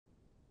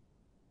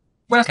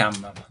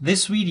Welcome!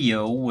 This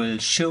video will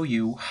show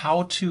you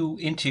how to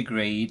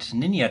integrate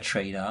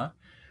NinjaTrader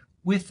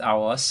with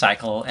our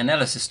cycle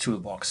analysis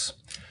toolbox.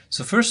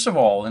 So first of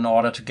all, in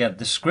order to get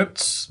the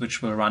scripts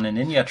which will run in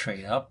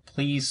NinjaTrader,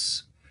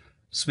 please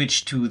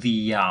switch to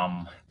the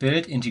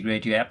Build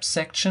Integrate Your Apps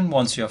section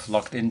once you have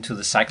logged into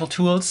the Cycle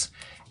tools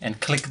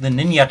and click the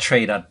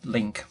NinjaTrader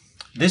link.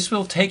 This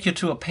will take you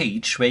to a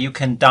page where you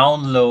can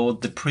download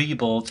the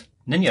pre-built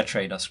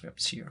NinjaTrader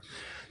scripts here.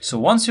 So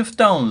once you've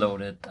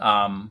downloaded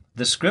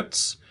the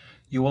scripts,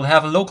 you will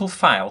have a local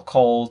file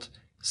called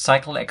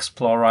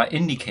CycleExplorer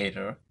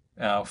indicator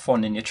for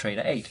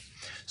NinjaTrader 8.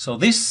 So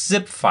this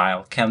zip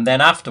file can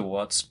then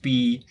afterwards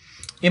be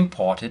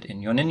imported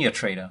in your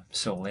NinjaTrader.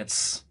 So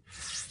let's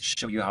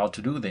show you how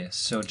to do this.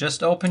 So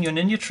just open your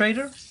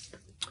NinjaTrader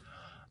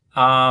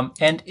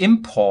and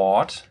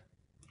import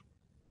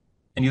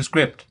a new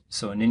script,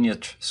 so a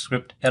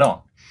NinjaScript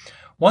add-on.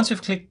 Once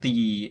you've clicked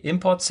the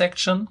import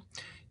section,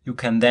 you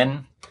can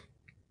then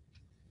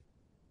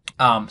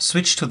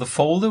switch to the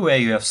folder where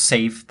you have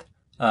saved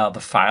the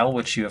file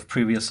which you have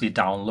previously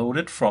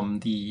downloaded from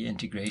the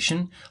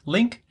integration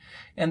link,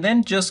 and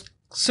then just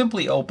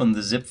simply open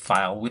the zip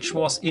file which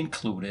was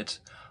included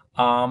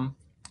in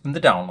the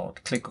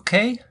download. Click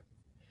OK,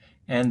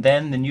 and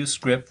then the new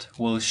script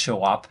will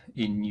show up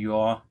in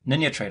your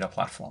NinjaTrader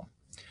platform.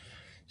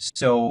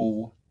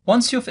 So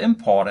once you've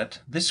imported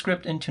this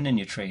script into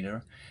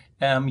NinjaTrader,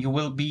 you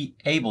will be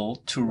able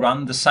to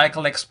run the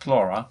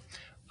CycleExplorer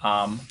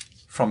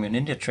from your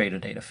NinjaTrader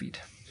data feed.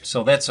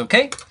 So that's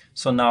okay.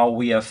 So now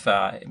we have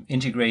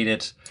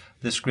integrated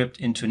the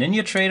script into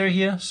NinjaTrader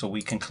here, so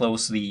we can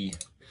close the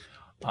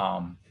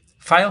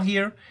file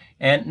here.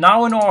 And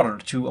now in order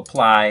to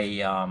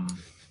apply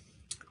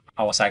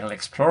our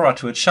CycleExplorer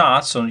to a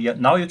chart, so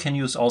now you can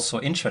use also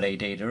intraday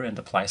data and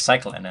apply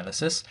cycle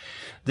analysis.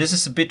 This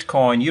is a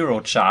Bitcoin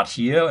Euro chart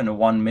here in a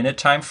 1 minute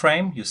time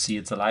frame. You see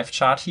it's a live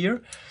chart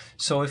here.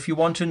 So if you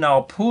want to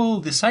now pull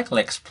the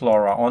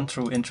CycleExplorer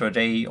onto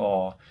intraday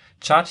or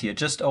chart here,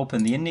 just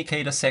open the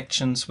indicator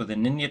sections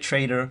within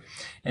NinjaTrader,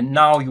 and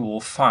now you will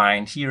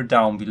find here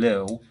down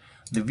below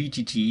the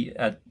WTT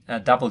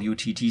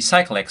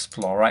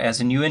CycleExplorer as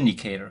a new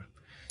indicator.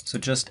 So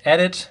just add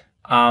it,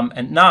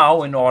 and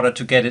now in order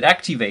to get it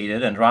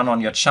activated and run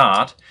on your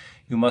chart,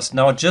 you must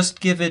now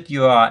just give it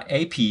your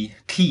AP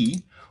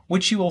key,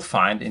 which you will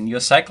find in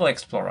your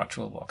CycleExplorer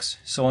toolbox.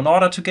 So in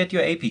order to get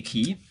your AP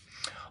key,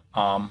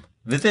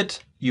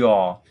 visit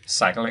your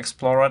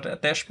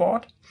CycleExplorer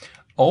dashboard,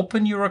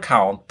 open your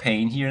account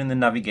pane here in the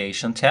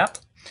navigation tab,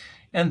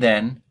 and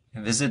then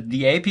visit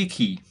the AP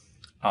key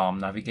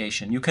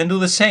navigation. You can do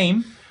the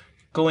same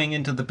going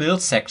into the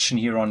build section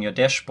here on your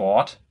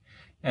dashboard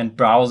and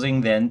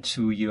browsing then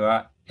to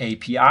your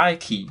API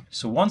key.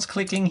 So once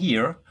clicking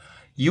here,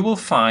 you will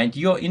find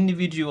your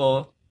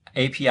individual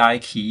API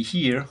key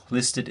here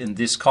listed in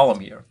this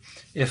column here.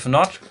 If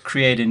not,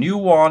 create a new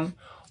one,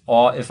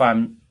 or if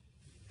I'm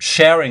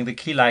sharing the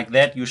key like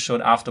that, you should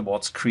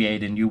afterwards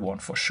create a new one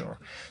for sure.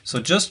 So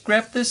just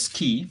grab this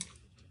key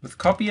with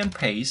copy and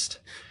paste,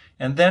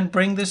 and then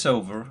bring this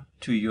over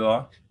to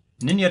your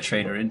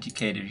NinjaTrader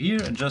indicator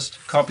here and just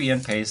copy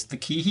and paste the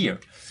key here.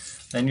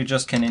 Then you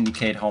just can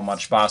indicate how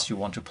much bars you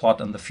want to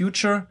plot in the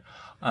future.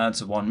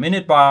 It's a 1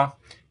 minute bar,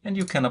 and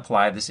you can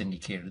apply this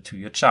indicator to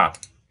your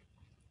chart.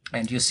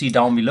 And you see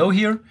down below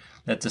here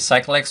that the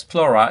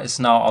CycleExplorer is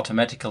now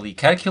automatically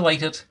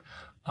calculated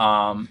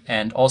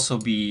and also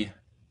be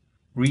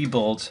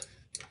rebuild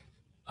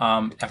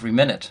every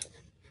minute.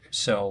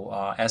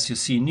 So as you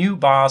see new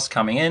bars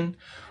coming in,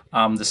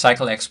 the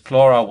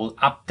CycleExplorer will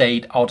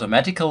update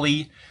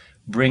automatically,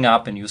 bring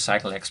up a new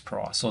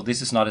CycleExplorer. So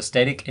this is not a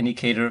static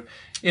indicator.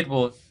 It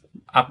will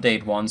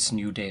update once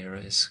new data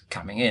is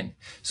coming in.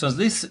 So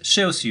this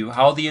shows you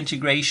how the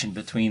integration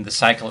between the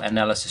cycle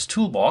analysis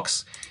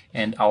toolbox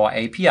and our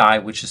API,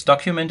 which is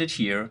documented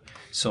here.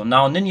 So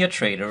now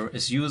NinjaTrader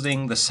is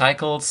using the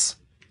CycleExplorer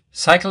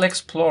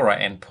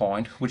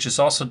endpoint, which is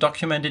also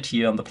documented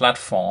here on the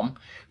platform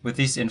with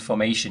this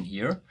information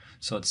here.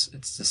 So it's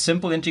the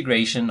simple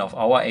integration of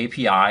our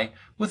API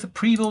with a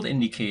pre-built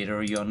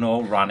indicator you're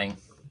now running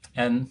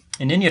in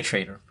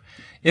NinjaTrader.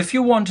 If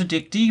you want to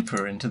dig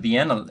deeper into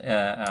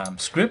the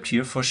script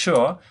here, for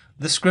sure,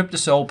 the script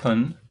is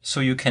open, so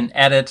you can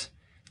edit,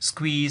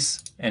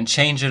 squeeze, and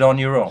change it on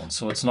your own.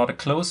 So it's not a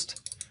closed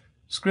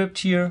script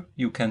here.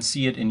 You can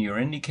see it in your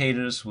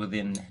indicators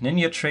within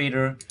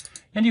NinjaTrader.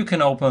 And you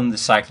can open the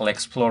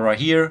CycleExplorer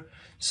here,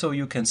 so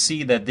you can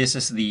see that this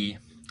is the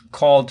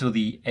call to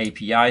the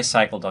API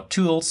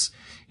cycle.tools,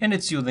 and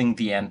it's using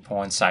the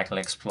endpoint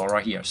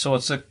CycleExplorer here. So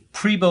it's a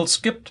pre-built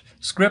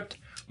script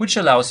which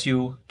allows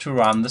you to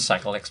run the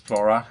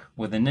CycleExplorer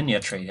within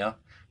NinjaTrader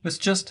with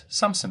just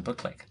some simple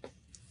click.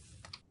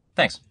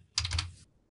 Thanks.